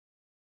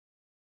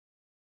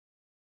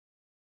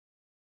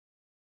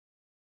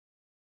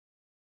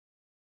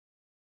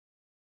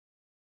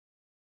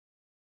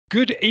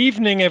Good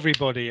evening,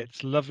 everybody.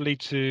 It's lovely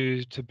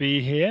to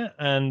be here.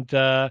 And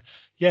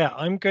yeah,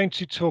 I'm going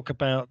to talk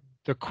about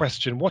the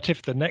question, what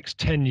if the next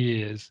 10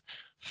 years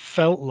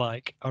felt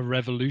like a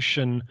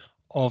revolution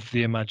of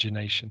the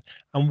imagination?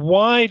 And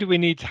why do we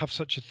need to have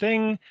such a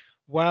thing?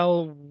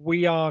 Well,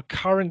 we are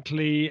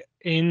currently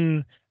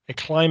in a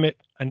climate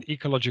and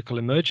ecological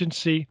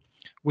emergency,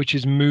 which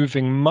is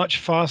moving much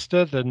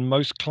faster than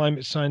most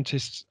climate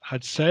scientists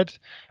had said.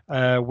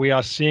 We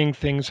are seeing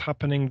things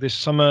happening this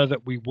summer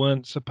that we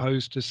weren't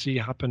supposed to see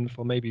happen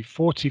for maybe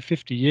 40,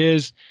 50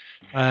 years.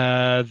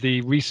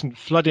 The recent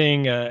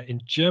flooding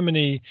in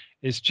Germany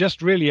is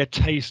just really a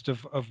taste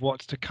of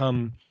what's to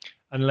come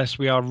unless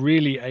we are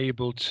really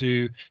able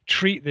to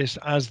treat this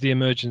as the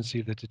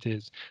emergency that it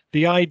is.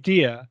 The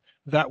idea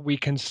that we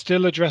can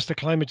still address the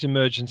climate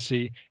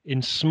emergency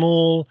in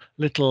small,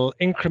 little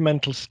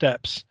incremental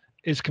steps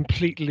is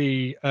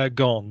completely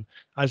gone.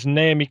 As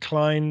Naomi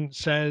Klein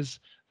says,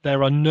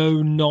 there are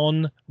no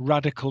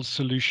non-radical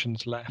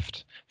solutions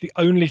left. The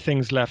only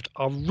things left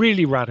are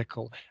really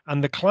radical.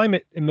 And the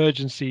climate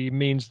emergency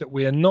means that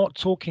we are not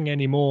talking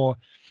anymore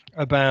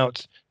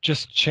about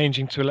just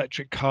changing to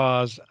electric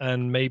cars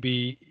and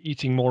maybe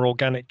eating more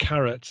organic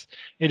carrots.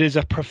 It is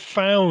a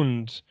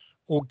profound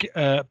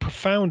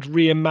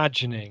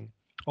reimagining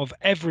of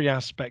every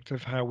aspect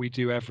of how we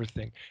do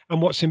everything.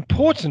 And what's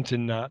important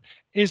in that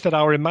is that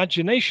our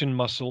imagination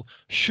muscle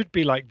should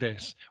be like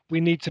this. We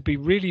need to be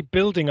really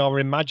building our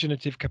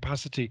imaginative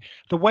capacity.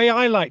 The way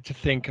I like to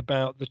think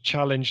about the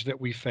challenge that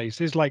we face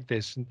is like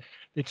this. And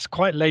it's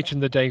quite late in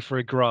the day for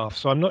a graph.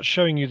 So I'm not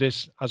showing you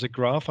this as a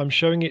graph. I'm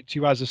showing it to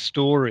you as a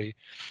story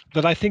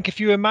that I think if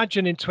you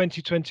imagine in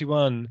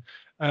 2021,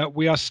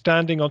 we are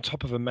standing on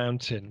top of a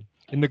mountain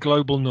in the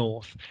global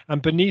north,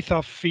 and beneath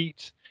our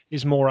feet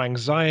is more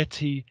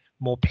anxiety,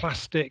 more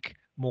plastic,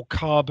 more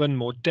carbon,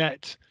 more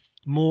debt,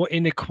 more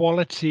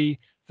inequality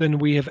than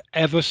we have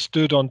ever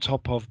stood on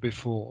top of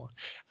before.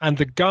 And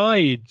the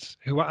guides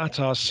who are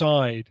at our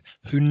side,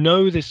 who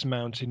know this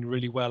mountain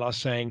really well, are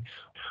saying,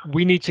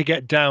 we need to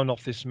get down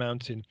off this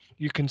mountain.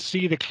 You can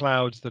see the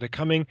clouds that are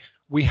coming.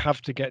 We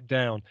have to get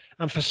down.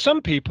 And for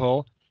some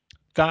people,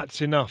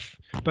 that's enough,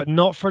 but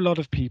not for a lot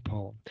of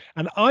people.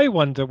 And I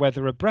wonder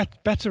whether a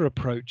better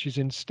approach is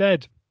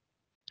instead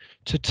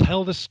to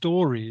tell the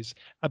stories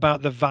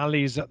about the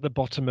valleys at the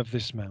bottom of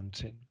this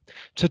mountain,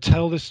 to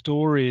tell the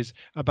stories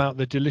about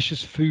the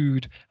delicious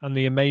food and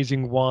the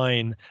amazing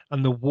wine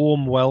and the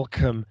warm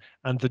welcome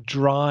and the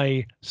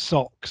dry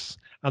socks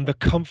and the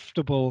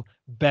comfortable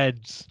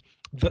beds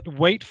that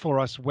wait for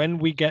us when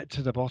we get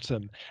to the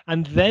bottom.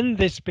 And then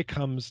this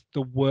becomes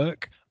the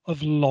work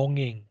of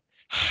longing.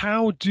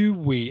 How do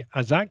we,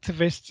 as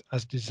activists,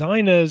 as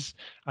designers,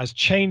 as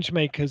change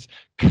makers,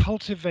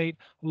 cultivate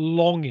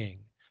longing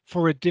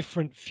for a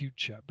different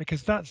future?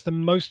 Because that's the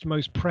most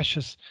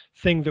precious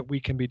thing that we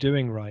can be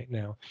doing right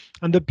now.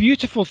 And the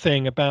beautiful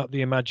thing about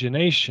the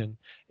imagination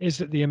is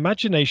that the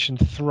imagination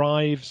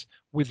thrives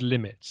with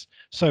limits.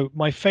 So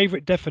my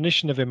favorite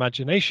definition of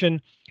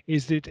imagination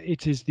is that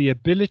it is the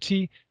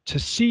ability to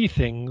see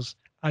things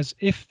as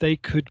if they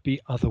could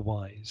be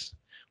otherwise,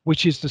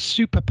 which is the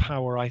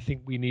superpower I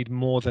think we need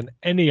more than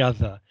any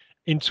other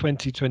in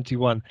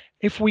 2021.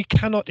 If we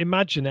cannot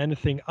imagine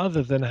anything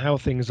other than how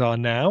things are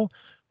now,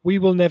 we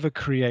will never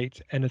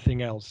create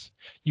anything else.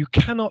 You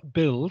cannot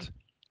build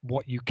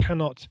what you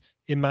cannot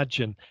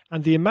imagine.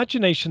 And the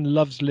imagination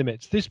loves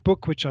limits. This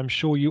book, which I'm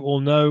sure you all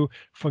know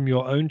from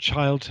your own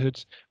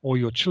childhood or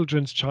your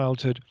children's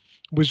childhood,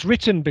 was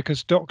written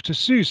because Dr.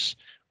 Seuss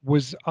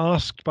was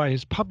asked by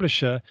his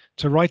publisher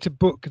to write a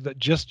book that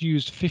just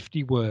used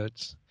 50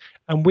 words.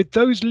 And with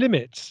those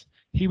limits,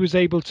 he was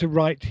able to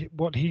write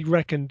what he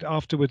reckoned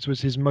afterwards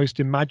was his most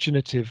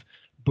imaginative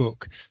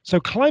book. So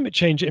climate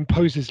change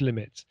imposes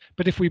limits,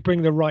 but if we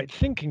bring the right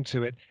thinking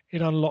to it,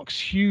 it unlocks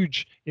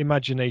huge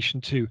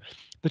imagination too.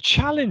 The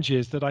challenge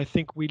is that I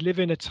think we live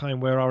in a time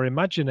where our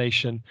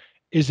imagination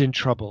is in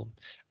trouble.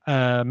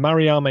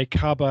 Mariame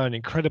Kaba, an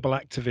incredible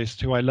activist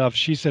who I love,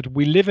 she said,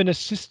 we live in a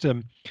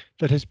system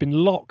that has been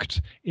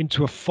locked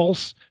into a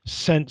false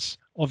sense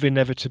of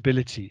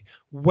inevitability.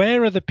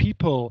 Where are the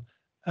people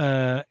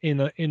in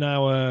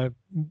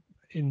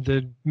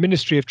the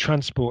Ministry of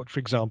Transport, for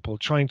example,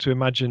 trying to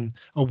imagine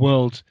a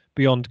world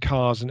beyond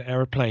cars and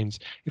aeroplanes?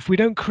 If we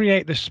don't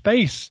create the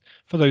space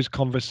for those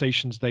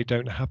conversations, they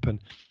don't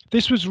happen.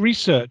 This was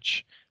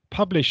research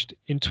published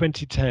in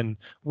 2010,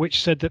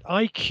 which said that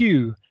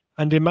IQ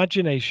and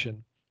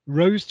imagination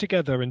rose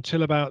together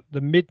until about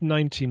the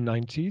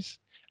mid-1990s,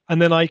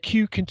 and then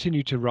IQ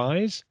continued to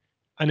rise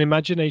and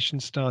imagination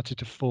started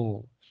to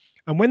fall.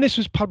 And when this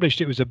was published,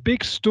 it was a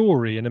big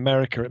story in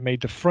America. It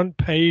made the front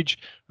page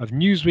of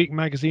Newsweek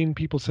magazine.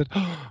 People said,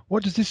 oh,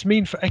 what does this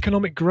mean for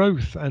economic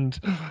growth? And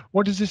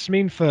what does this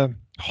mean for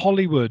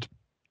Hollywood?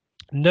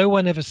 No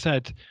one ever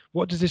said,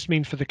 what does this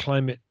mean for the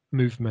climate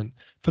movement,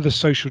 for the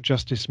social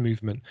justice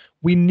movement?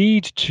 We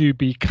need to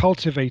be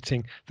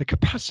cultivating the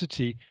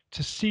capacity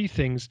to see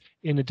things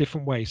in a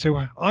different way.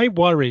 So I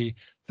worry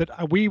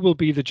that we will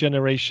be the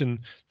generation,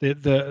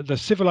 the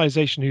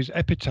civilization whose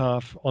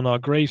epitaph on our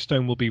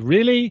gravestone will be,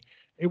 really,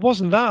 it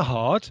wasn't that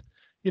hard.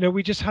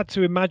 We just had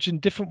to imagine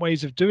different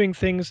ways of doing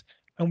things,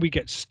 and we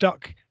get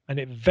stuck, and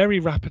it very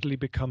rapidly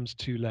becomes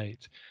too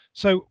late.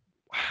 So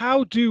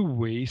how do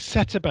we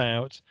set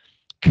about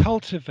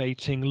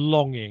cultivating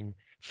longing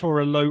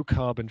for a low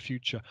carbon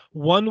future?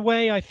 One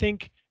way, I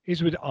think,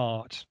 is with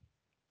art.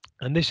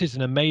 And this is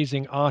an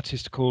amazing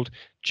artist called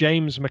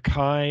James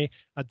Mackay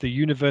at the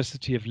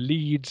University of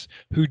Leeds,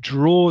 who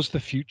draws the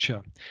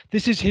future.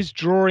 This is his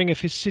drawing of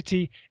his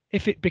city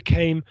if it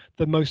became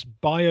the most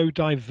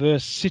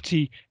biodiverse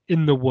city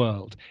in the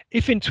world.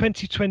 If in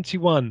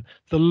 2021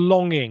 the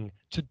longing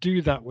to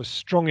do that was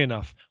strong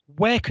enough,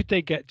 where could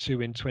they get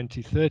to in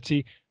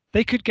 2030?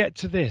 They could get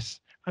to this.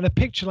 And a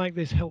picture like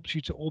this helps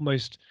you to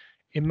almost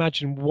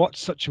imagine what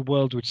such a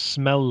world would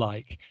smell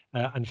like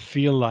and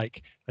feel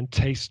like and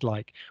taste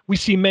like. We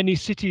see many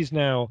cities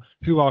now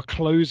who are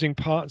closing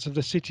parts of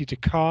the city to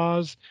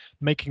cars,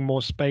 making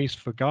more space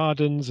for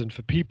gardens and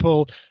for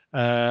people.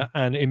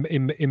 And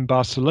in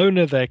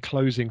Barcelona, they're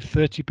closing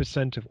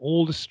 30% of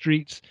all the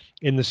streets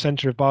in the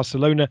center of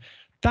Barcelona.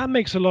 That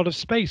makes a lot of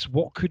space.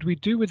 What could we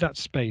do with that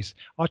space?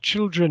 Our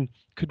children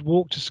could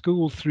walk to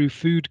school through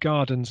food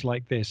gardens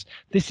like this.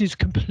 This is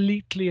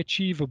completely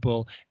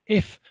achievable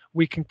if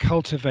we can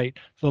cultivate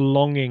the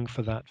longing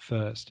for that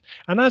first.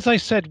 And as I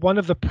said, one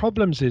of the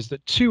problems is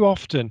that too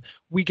often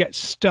we get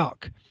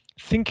stuck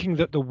thinking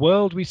that the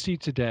world we see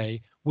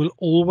today will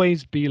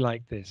always be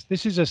like this.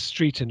 This is a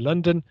street in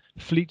London,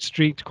 Fleet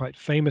Street, quite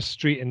famous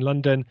street in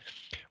London.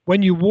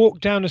 When you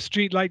walk down a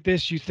street like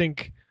this, you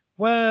think,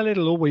 well,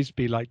 it'll always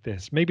be like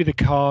this. Maybe the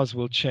cars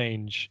will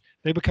change.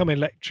 They become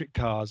electric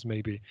cars,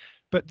 maybe.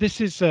 But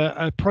this is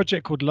a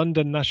project called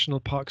London National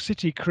Park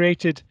City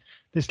created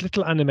this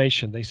little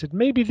animation. They said,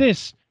 maybe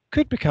this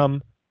could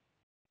become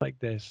like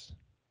this.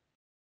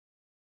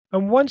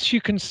 And once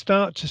you can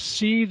start to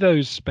see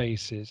those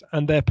spaces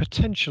and their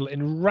potential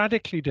in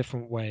radically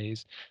different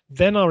ways,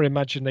 then our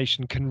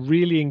imagination can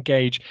really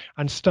engage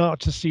and start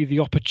to see the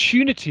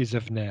opportunities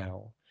of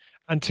now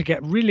and to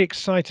get really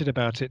excited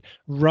about it,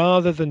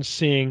 rather than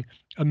seeing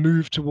a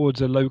move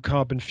towards a low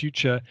carbon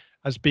future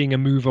as being a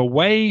move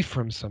away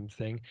from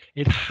something.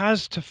 It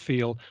has to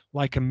feel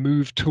like a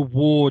move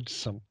towards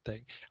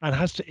something and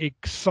has to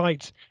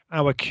excite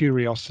our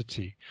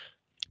curiosity.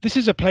 This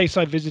is a place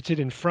I visited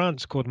in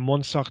France called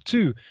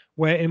Montsartou,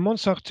 where in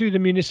Montsartou, the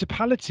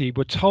municipality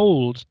were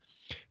told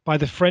by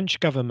the French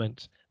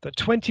government that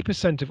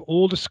 20% of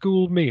all the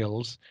school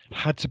meals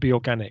had to be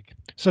organic.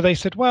 So they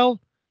said, well,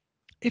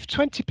 if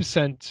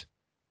 20%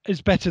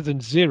 is better than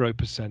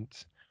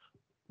 0%,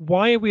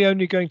 why are we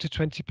only going to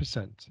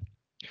 20%?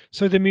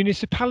 So the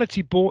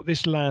municipality bought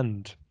this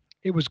land.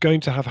 It was going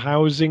to have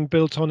housing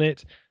built on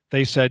it.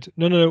 They said,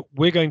 no, no, no,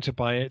 we're going to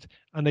buy it.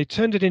 And they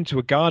turned it into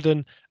a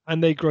garden,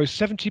 and they grow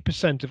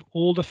 70% of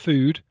all the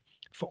food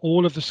for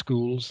all of the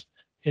schools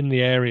in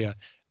the area.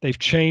 They've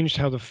changed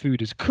how the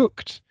food is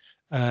cooked.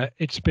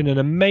 It's been an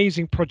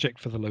amazing project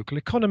for the local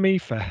economy,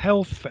 for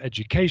health, for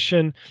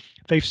education.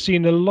 They've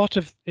seen a lot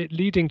of it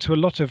leading to a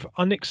lot of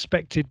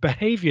unexpected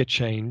behavior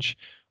change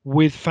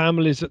with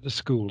families at the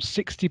schools.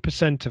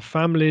 60% of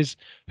families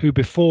who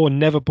before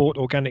never bought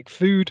organic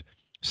food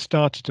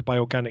started to buy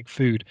organic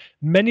food.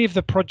 Many of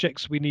the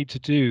projects we need to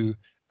do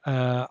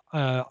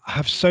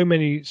have so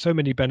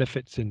many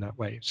benefits in that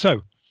way.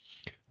 So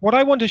what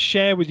I want to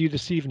share with you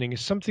this evening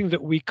is something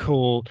that we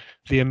call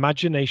the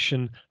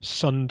imagination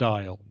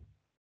sundial.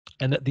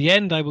 And at the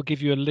end, I will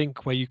give you a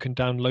link where you can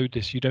download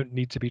this. You don't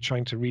need to be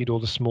trying to read all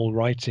the small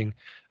writing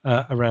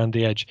around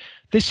the edge.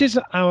 This is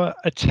our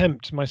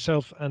attempt,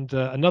 myself and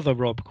another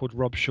Rob called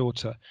Rob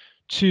Shorter,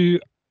 to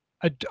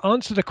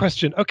answer the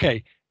question,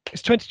 okay,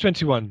 it's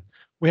 2021.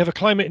 We have a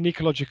climate and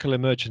ecological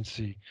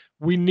emergency.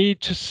 We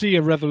need to see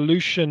a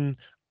revolution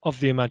of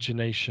the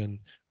imagination.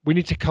 We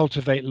need to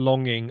cultivate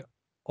longing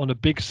on a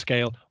big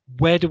scale.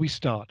 Where do we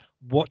start?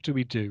 What do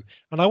we do?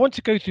 And I want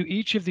to go through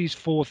each of these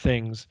four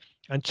things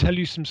and tell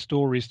you some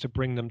stories to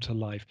bring them to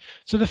life.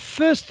 So the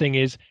first thing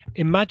is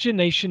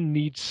imagination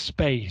needs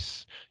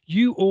space.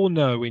 You all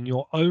know in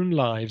your own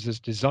lives as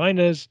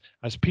designers,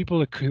 as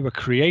people who are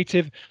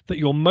creative, that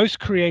your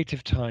most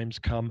creative times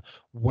come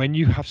when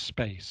you have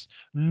space,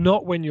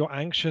 not when you're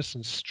anxious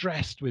and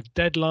stressed with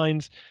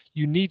deadlines.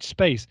 You need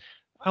space.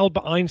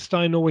 Albert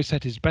Einstein always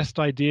said his best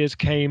ideas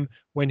came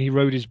when he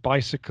rode his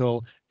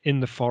bicycle in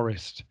the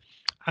forest.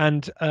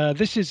 And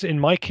this is in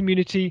my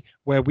community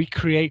where we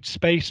create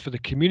space for the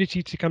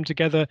community to come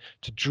together,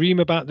 to dream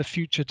about the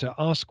future, to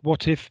ask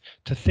what if,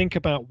 to think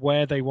about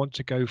where they want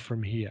to go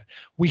from here.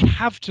 We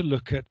have to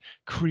look at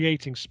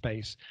creating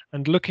space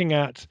and looking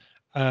at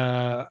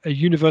a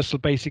universal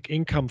basic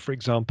income, for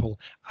example,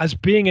 as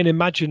being an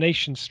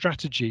imagination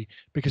strategy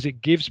because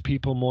it gives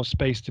people more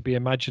space to be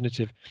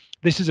imaginative.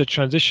 This is a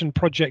transition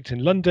project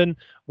in London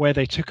where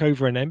they took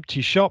over an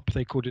empty shop.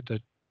 They called it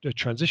the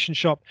transition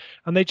shop,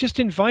 and they just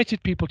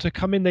invited people to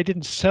come in. They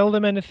didn't sell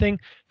them anything.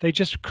 They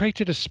just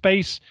created a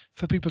space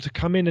for people to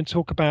come in and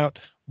talk about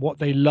what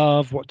they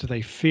love, what do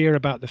they fear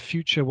about the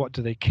future, what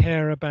do they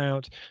care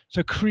about.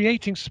 So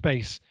creating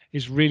space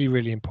is really,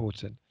 really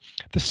important.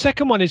 The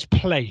second one is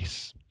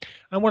place.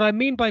 And what I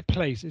mean by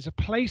place is a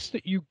place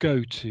that you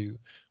go to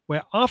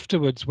where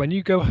afterwards, when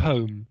you go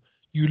home,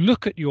 you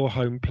look at your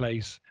home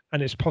place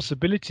and its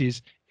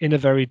possibilities in a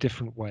very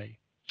different way.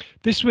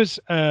 This was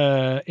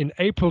in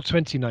April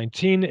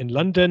 2019 in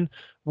London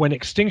when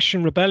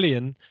Extinction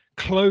Rebellion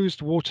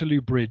closed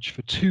Waterloo Bridge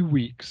for 2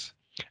 weeks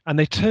and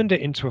they turned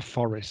it into a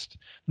forest.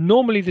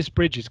 Normally, this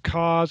bridge is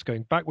cars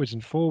going backwards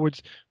and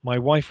forwards. My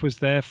wife was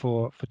there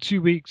for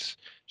 2 weeks.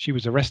 She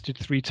was arrested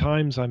 3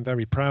 times. I'm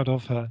very proud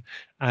of her.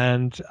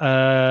 And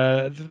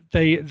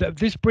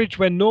this bridge,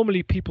 where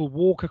normally people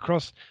walk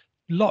across,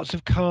 lots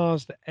of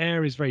cars, the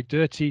air is very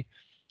dirty,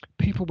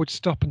 people would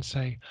stop and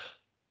say,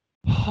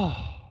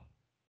 "Oh,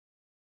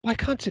 why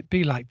can't it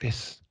be like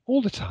this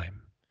all the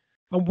time?"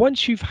 And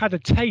once you've had a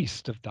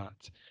taste of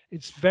that,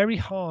 it's very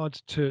hard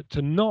to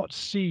not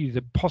see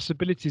the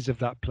possibilities of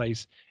that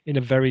place in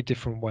a very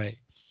different way.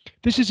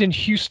 This is in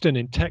Houston,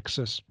 in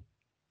Texas.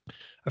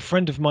 A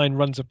friend of mine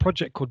runs a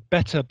project called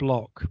Better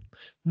Block.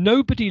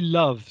 Nobody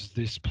loves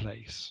this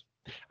place.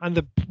 And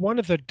one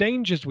of the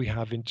dangers we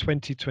have in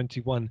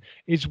 2021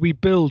 is we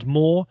build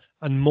more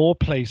and more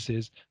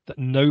places that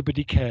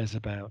nobody cares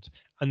about.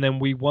 And then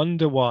we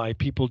wonder why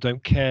people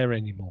don't care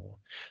anymore.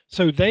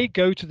 So they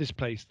go to this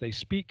place, they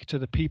speak to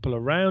the people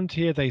around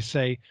here, they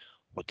say,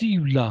 "What do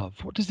you love?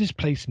 What does this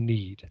place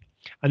need?"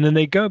 And then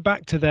they go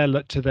back to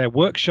their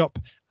workshop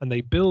and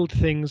they build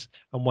things.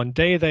 And one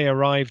day they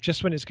arrive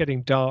just when it's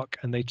getting dark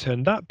and they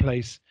turn that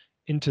place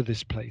into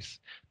this place.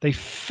 They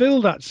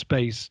fill that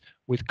space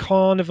with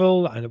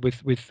carnival and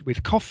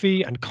with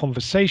coffee and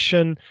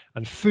conversation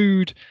and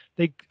food.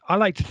 I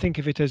like to think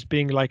of it as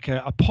being like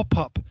a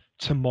pop-up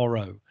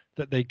tomorrow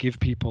that they give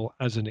people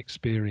as an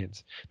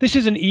experience. This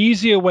is an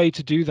easier way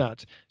to do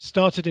that.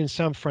 Started in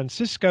San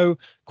Francisco,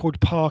 called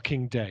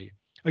Parking Day.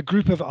 A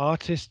group of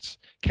artists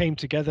came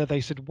together.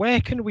 They said, where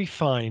can we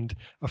find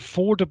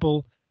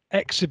affordable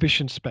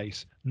exhibition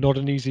space? Not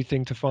an easy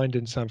thing to find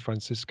in San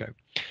Francisco.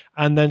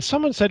 And then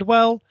someone said,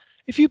 well,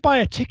 if you buy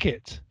a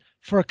ticket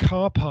for a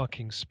car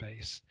parking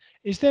space,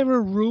 is there a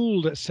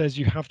rule that says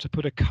you have to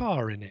put a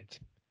car in it?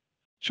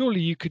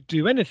 Surely you could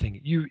do anything.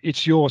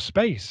 It's your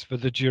space for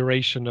the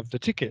duration of the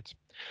ticket.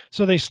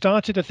 So they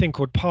started a thing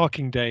called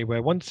Parking Day,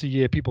 where once a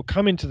year people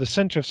come into the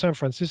center of San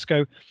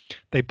Francisco,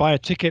 they buy a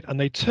ticket and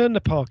they turn the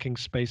parking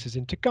spaces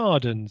into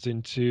gardens,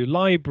 into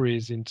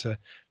libraries, into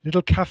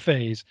little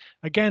cafes.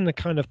 Again, the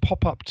kind of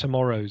pop-up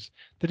tomorrows,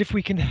 that if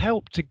we can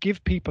help to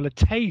give people a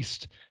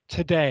taste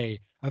today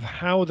of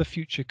how the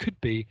future could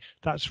be,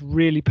 that's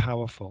really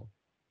powerful.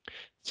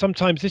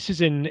 Sometimes this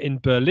is in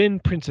Berlin,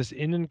 Princess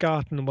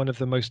Innengarten, one of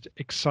the most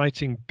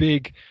exciting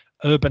big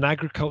urban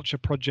agriculture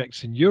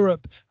projects in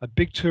Europe, a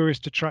big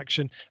tourist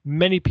attraction.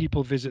 Many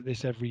people visit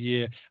this every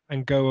year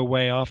and go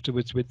away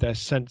afterwards with their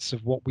sense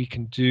of what we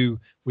can do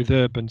with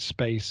urban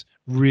space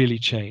really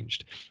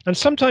changed. And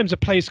sometimes a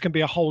place can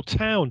be a whole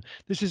town.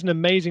 This is an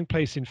amazing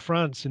place in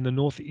France, in the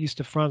northeast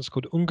of France,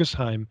 called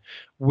Ungersheim,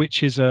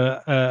 which is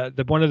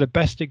one of the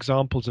best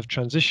examples of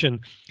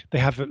transition. They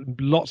have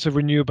lots of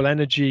renewable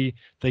energy.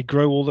 They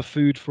grow all the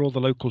food for all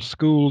the local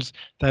schools.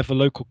 They have a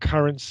local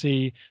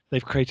currency.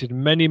 They've created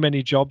many,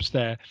 many jobs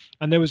there.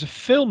 And there was a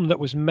film that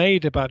was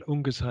made about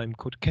Ungersheim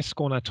called Qu'est-ce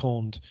qu'on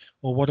attend,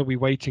 or What Are We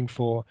Waiting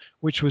For,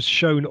 which was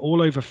shown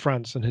all over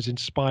France and has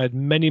inspired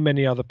many,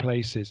 many other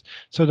places.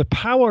 So the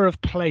power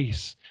of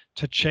place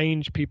to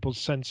change people's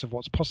sense of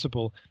what's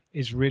possible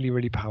is really,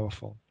 really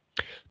powerful.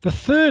 The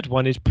third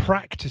one is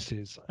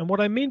practices. And what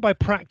I mean by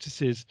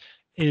practices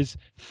is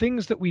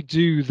things that we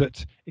do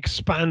that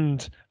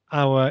expand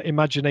our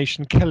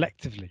imagination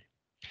collectively.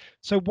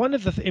 So one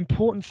of the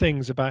important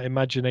things about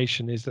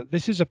imagination is that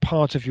this is a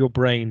part of your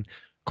brain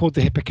called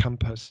the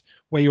hippocampus,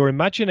 where your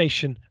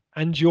imagination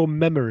and your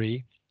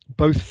memory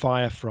both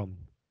fire from.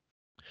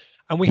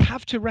 And we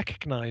have to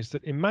recognize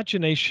that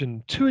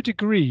imagination, to a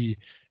degree,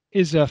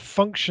 is a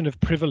function of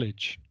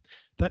privilege.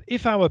 That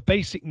if our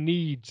basic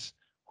needs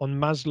on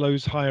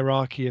Maslow's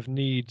hierarchy of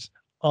needs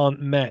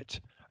aren't met,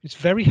 it's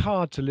very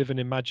hard to live an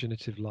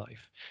imaginative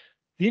life.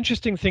 The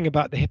interesting thing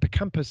about the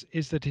hippocampus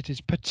is that it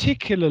is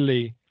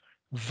particularly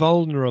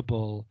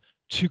vulnerable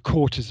to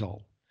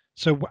cortisol.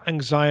 So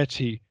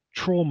anxiety,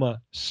 trauma,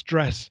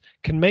 stress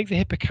can make the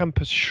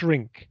hippocampus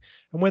shrink.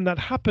 And when that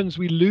happens,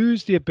 we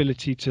lose the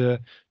ability to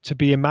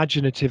be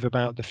imaginative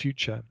about the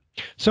future.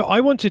 So I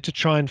wanted to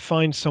try and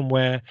find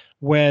somewhere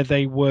where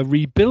they were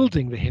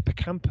rebuilding the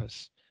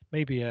hippocampus,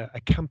 maybe a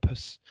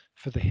campus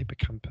for the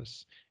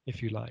hippocampus,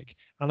 if you like.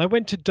 And I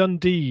went to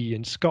Dundee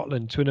in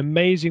Scotland to an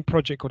amazing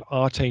project called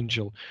Art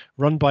Angel,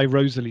 run by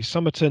Rosalie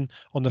Somerton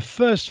on the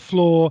first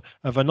floor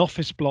of an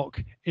office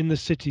block in the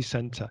city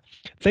centre.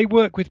 They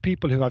work with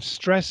people who have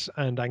stress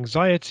and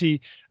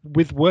anxiety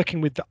with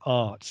working with the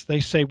arts. They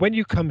say, when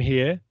you come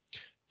here,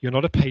 you're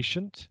not a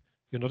patient,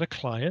 you're not a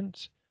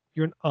client,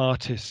 you're an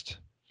artist.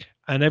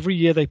 And every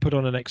year they put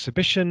on an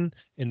exhibition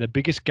in the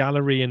biggest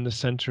gallery in the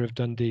center of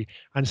Dundee.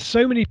 And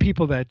so many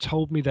people there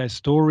told me their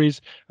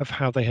stories of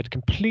how they had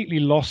completely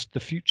lost the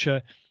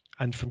future.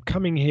 And from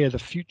coming here, the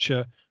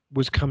future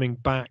was coming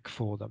back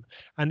for them.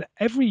 And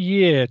every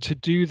year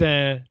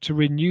to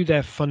renew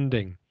their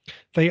funding,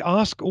 they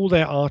ask all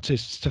their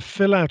artists to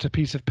fill out a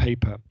piece of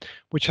paper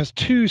which has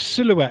two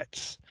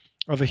silhouettes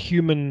of a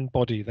human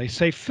body. They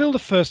say, fill the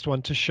first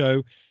one to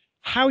show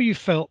how you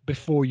felt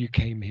before you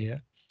came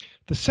here,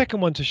 the second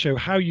one to show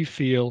how you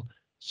feel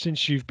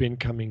since you've been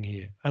coming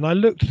here. And I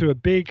looked through a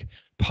big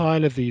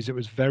pile of these. It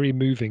was very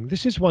moving.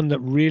 This is one that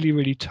really,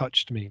 really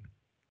touched me.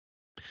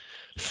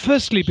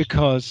 Firstly,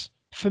 because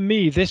for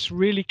me, this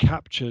really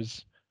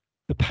captures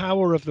the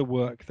power of the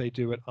work they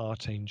do at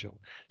Art Angel.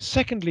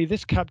 Secondly,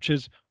 this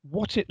captures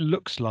what it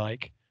looks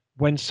like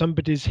when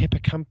somebody's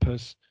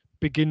hippocampus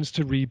begins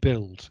to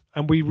rebuild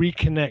and we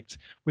reconnect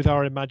with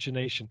our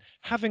imagination.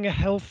 Having a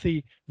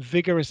healthy,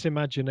 vigorous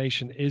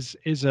imagination is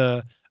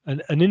an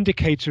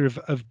indicator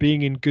of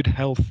being in good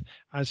health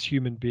as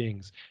human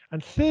beings.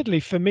 And thirdly,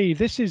 for me,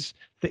 this is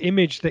the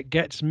image that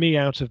gets me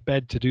out of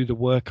bed to do the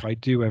work I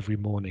do every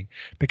morning,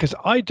 because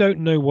I don't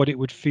know what it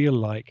would feel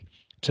like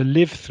to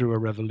live through a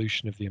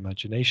revolution of the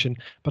imagination,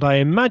 but I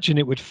imagine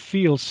it would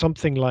feel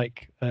something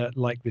like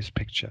this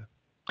picture.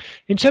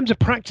 In terms of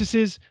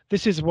practices,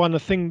 this is one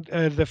thing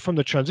from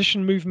the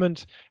transition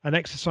movement, an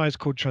exercise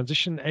called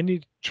Transition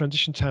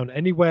Town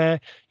Anywhere.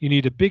 You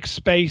need a big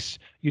space.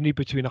 You need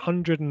between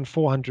 100 and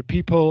 400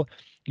 people.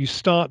 You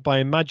start by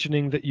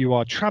imagining that you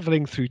are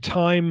traveling through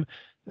time.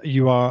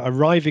 You are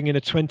arriving in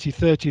a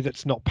 2030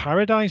 that's not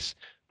paradise,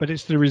 but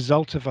it's the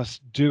result of us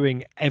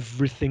doing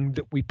everything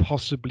that we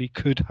possibly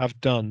could have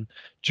done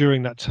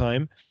during that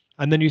time.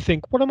 And then you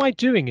think, what am I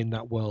doing in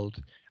that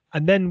world?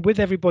 And then with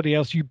everybody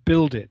else, you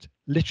build it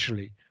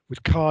literally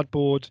with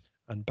cardboard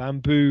and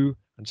bamboo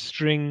and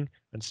string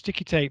and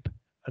sticky tape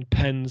and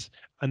pens.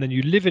 And then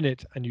you live in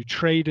it and you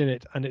trade in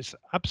it. And it's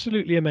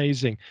absolutely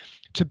amazing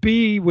to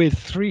be with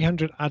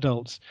 300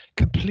 adults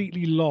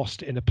completely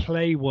lost in a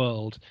play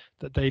world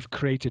that they've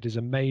created is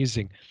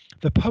amazing.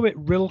 The poet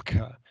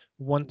Rilke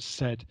once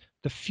said,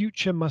 "The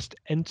future must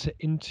enter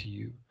into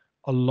you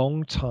a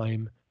long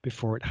time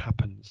before it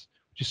happens,"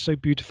 which is so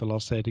beautiful. I'll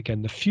say it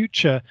again. The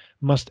future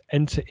must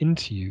enter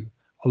into you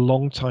a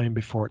long time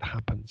before it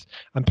happens.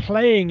 And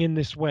playing in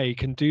this way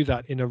can do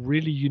that in a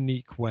really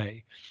unique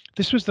way.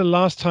 This was the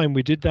last time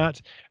we did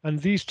that. And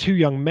these two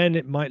young men,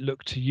 it might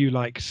look to you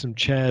like some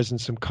chairs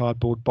and some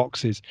cardboard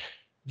boxes.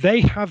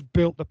 They have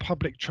built the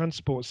public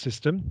transport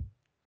system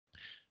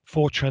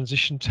for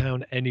Transition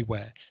Town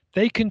Anywhere.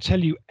 They can tell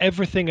you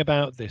everything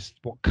about this,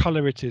 what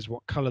color it is,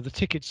 what color the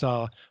tickets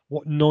are,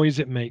 what noise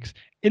it makes.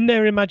 In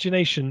their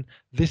imagination,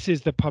 this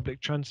is the public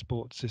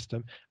transport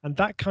system. And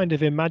that kind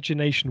of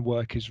imagination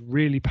work is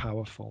really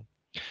powerful.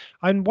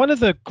 And one of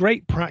the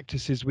great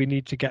practices we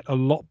need to get a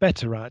lot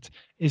better at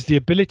is the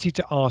ability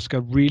to ask a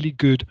really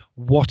good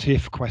what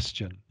if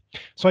question.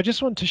 So I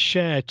just want to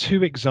share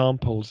two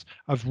examples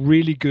of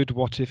really good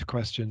what if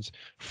questions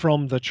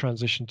from the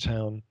Transition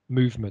Town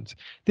movement.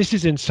 This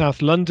is in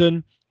South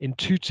London, in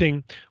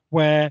Tooting,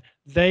 where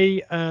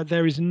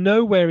there is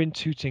nowhere in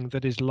Tooting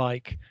that is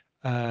like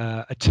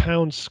a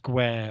town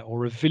square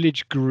or a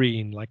village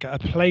green, like a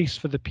place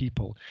for the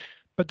people.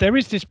 But there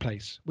is this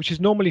place, which is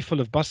normally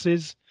full of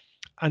buses.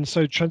 And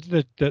so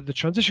the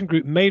transition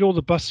group made all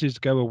the buses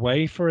go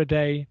away for a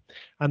day,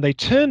 and they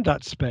turned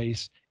that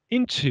space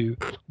into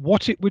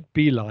what it would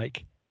be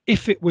like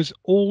if it was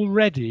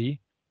already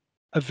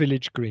a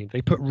village green.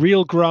 They put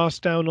real grass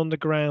down on the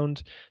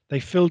ground. They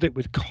filled it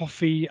with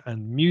coffee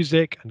and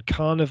music and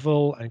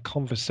carnival and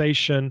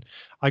conversation.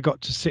 I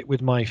got to sit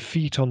with my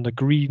feet on the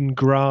green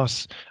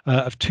grass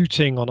of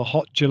Tooting on a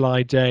hot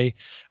July day.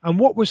 And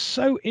what was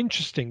so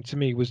interesting to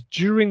me was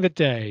during the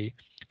day,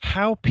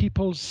 how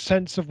people's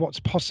sense of what's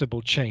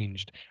possible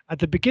changed. At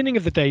the beginning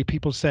of the day,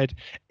 people said,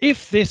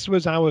 if this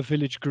was our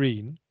village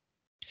green.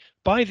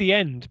 By the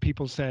end,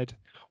 people said,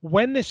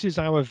 when this is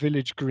our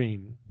village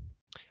green,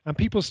 and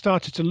people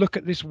started to look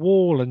at this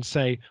wall and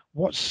say,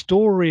 what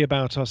story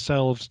about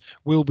ourselves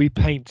will we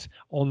paint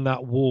on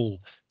that wall?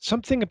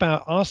 Something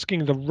about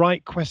asking the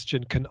right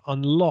question can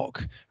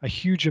unlock a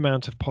huge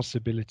amount of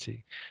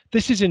possibility.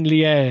 This is in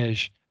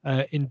Liège,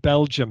 in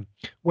Belgium,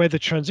 where the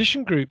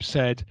transition group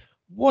said,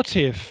 what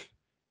if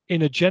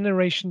in a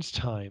generation's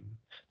time,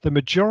 the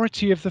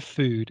majority of the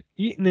food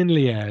eaten in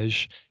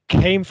Liège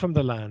came from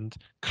the land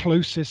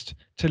closest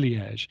to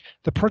Liège?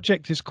 The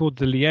project is called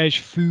the Liège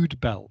Food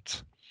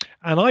Belt.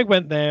 And I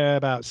went there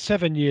about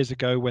 7 years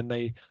ago when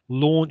they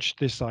launched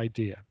this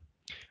idea.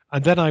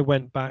 And then I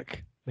went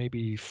back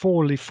maybe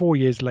four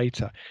years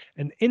later.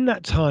 And in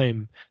that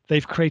time,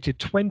 they've created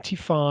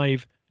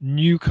 25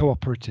 new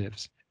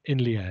cooperatives in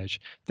Liège.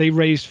 They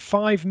raised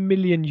 €5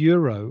 million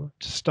to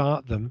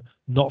start them,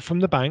 not from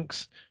the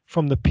banks,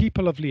 from the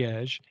people of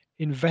Liège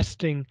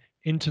investing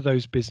into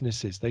those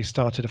businesses. They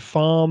started a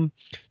farm,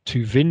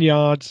 2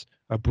 vineyards,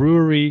 a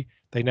brewery.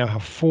 They now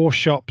have 4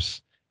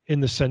 shops in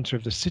the center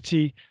of the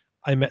city.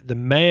 I met the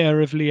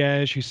mayor of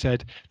Liège, who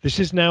said, "This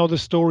is now the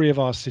story of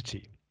our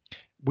city.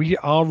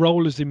 Our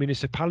role as the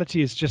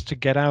municipality is just to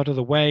get out of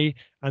the way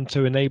and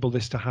to enable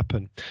this to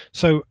happen."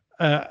 So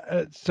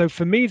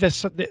for me,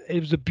 it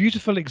was a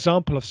beautiful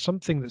example of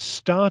something that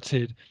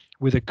started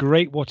with a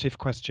great what if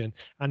question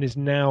and is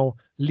now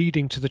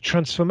leading to the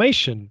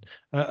transformation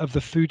of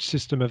the food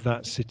system of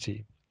that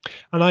city.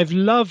 And I've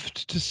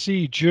loved to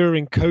see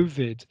during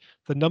COVID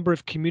the number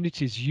of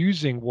communities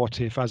using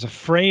what if as a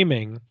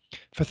framing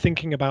for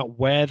thinking about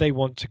where they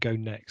want to go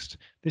next.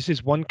 This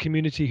is one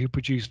community who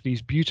produced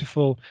these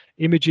beautiful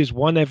images,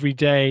 one every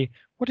day.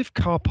 What if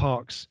car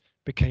parks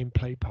became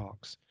play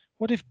parks?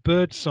 What if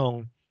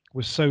birdsong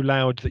was so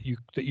loud that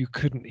you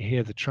couldn't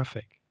hear the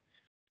traffic?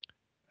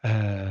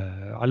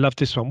 I love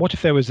this one. What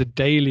if there was a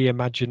daily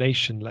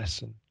imagination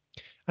lesson?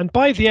 And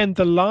by the end,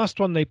 the last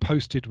one they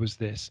posted was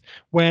this,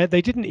 where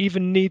they didn't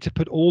even need to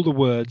put all the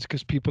words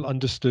because people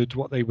understood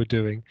what they were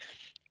doing.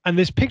 And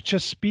this picture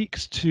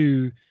speaks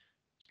to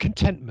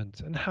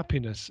contentment and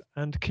happiness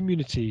and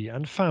community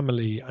and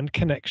family and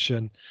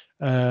connection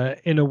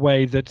in a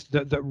way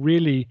that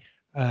really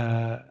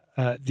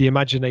the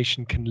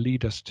imagination can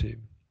lead us to.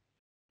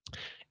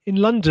 In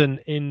London,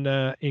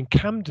 in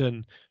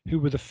Camden, who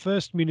were the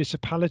first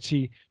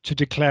municipality to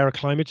declare a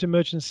climate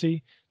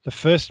emergency, the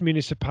first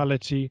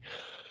municipality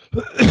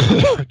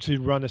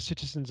to run a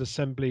citizens'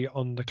 assembly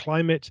on the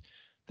climate,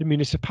 the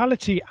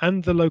municipality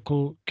and the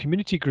local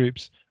community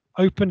groups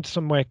opened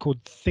somewhere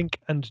called Think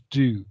and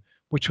Do,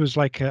 which was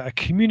like a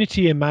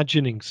community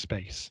imagining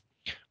space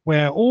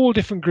where all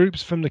different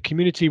groups from the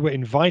community were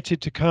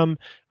invited to come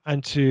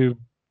and to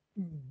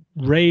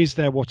raise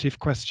their what if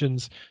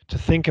questions, to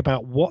think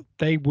about what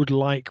they would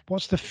like,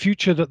 what's the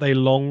future that they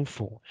long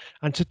for,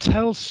 and to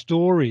tell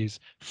stories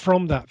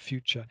from that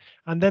future.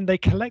 And then they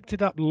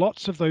collected up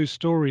lots of those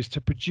stories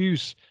to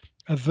produce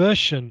a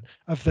version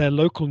of their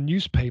local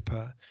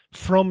newspaper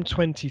from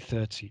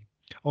 2030,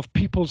 of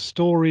people's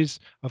stories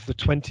of the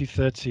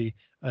 2030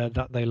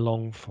 that they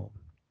long for.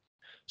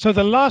 So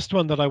the last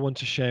one that I want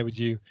to share with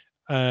you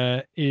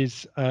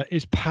is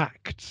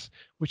pacts,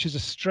 which is a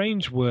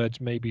strange word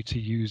maybe to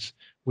use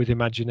with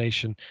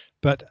imagination.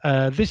 But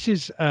this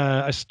is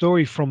a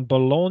story from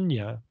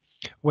Bologna,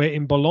 where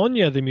in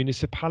Bologna, the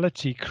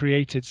municipality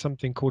created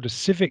something called a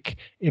civic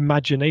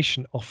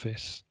imagination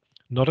office,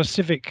 not a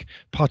civic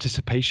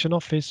participation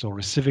office or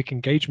a civic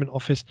engagement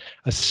office,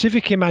 a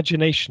civic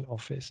imagination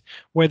office,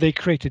 where they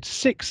created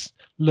 6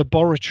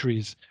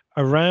 laboratories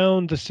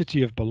around the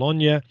city of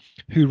Bologna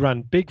who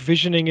ran big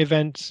visioning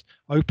events,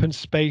 open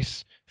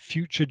space,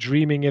 future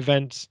dreaming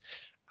events.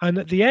 And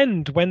at the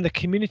end, when the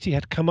community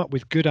had come up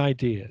with good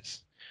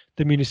ideas,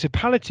 the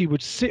municipality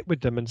would sit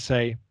with them and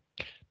say,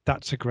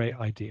 "That's a great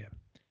idea.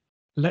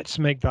 Let's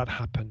make that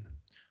happen.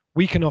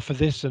 We can offer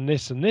this and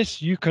this and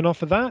this. You can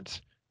offer that.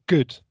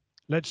 Good.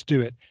 Let's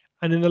do it."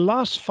 And in the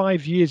last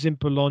 5 years in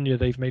Bologna,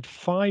 they've made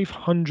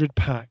 500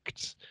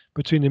 pacts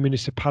between the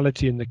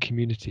municipality and the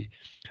community.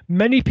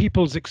 Many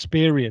people's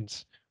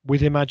experience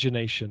with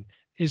imagination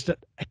is that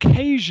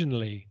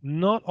occasionally,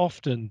 not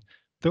often,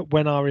 that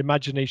when our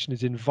imagination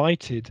is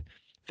invited,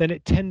 then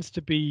it tends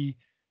to be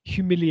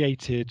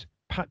humiliated,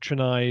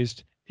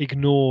 patronized,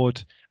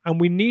 ignored. And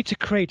we need to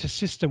create a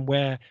system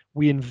where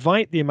we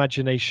invite the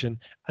imagination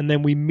and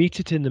then we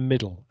meet it in the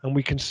middle and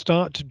we can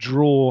start to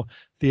draw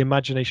the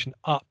imagination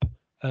up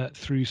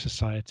through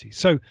society.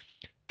 So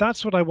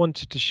that's what I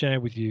wanted to share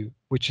with you,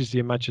 which is the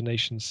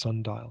imagination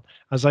sundial.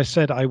 As I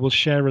said, I will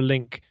share a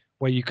link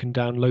where you can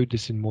download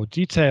this in more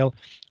detail.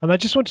 And I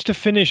just wanted to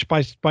finish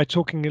by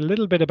talking a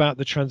little bit about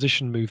the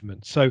transition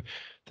movement. So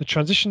the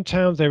transition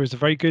towns, there is a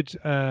very good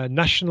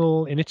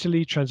national in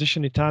Italy,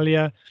 Transition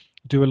Italia,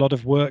 do a lot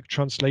of work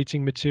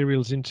translating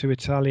materials into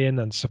Italian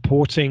and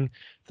supporting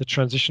the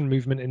transition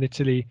movement in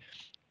Italy.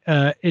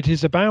 It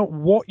is about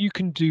what you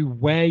can do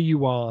where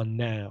you are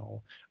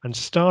now and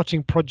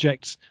starting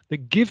projects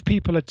that give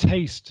people a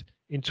taste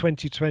in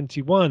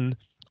 2021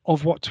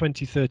 of what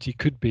 2030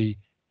 could be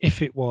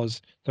if it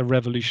was the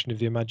revolution of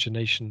the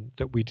imagination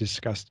that we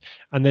discussed.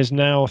 And there's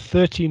now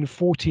 13,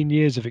 14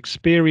 years of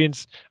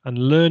experience and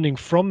learning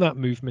from that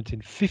movement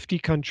in 50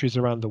 countries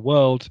around the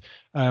world,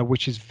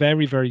 which is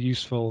very, very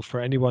useful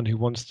for anyone who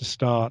wants to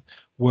start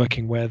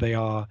working where they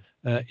are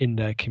in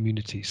their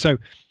community. So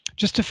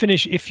just to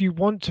finish, if you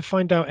want to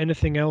find out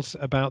anything else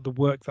about the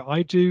work that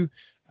I do,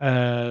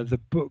 the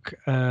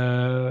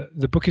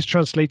book is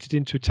translated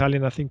into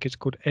Italian. I think it's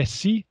called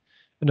Essi.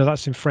 No,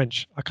 that's in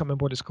French. I can't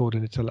remember what it's called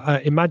in Italian.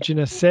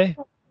 Immagina se.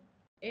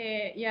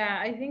 Yeah,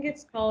 I think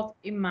it's called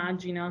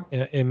Immagina.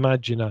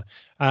 Immagina.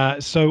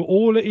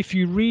 So if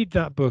you read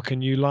that book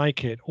and you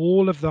like it,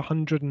 all of the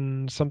 100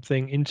 and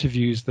something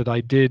interviews that I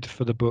did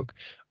for the book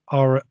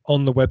are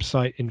on the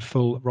website in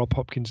full,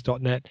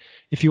 robhopkins.net.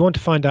 If you want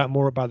to find out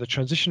more about the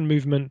transition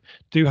movement,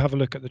 do have a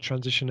look at the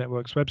Transition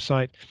Network's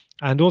website.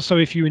 And also,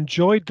 if you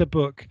enjoyed the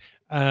book,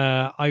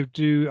 I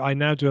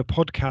now do a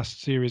podcast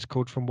series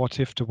called From What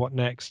If to What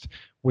Next,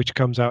 which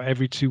comes out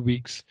every 2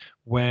 weeks,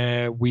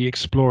 where we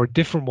explore a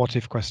different what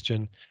if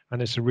question,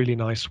 and it's a really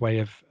nice way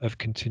of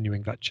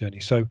continuing that journey.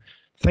 So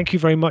thank you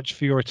very much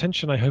for your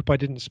attention. I hope I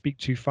didn't speak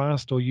too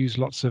fast or use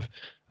lots of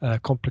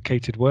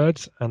complicated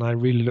words, and I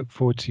really look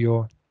forward to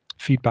your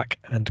feedback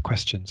and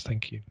questions.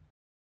 Thank you.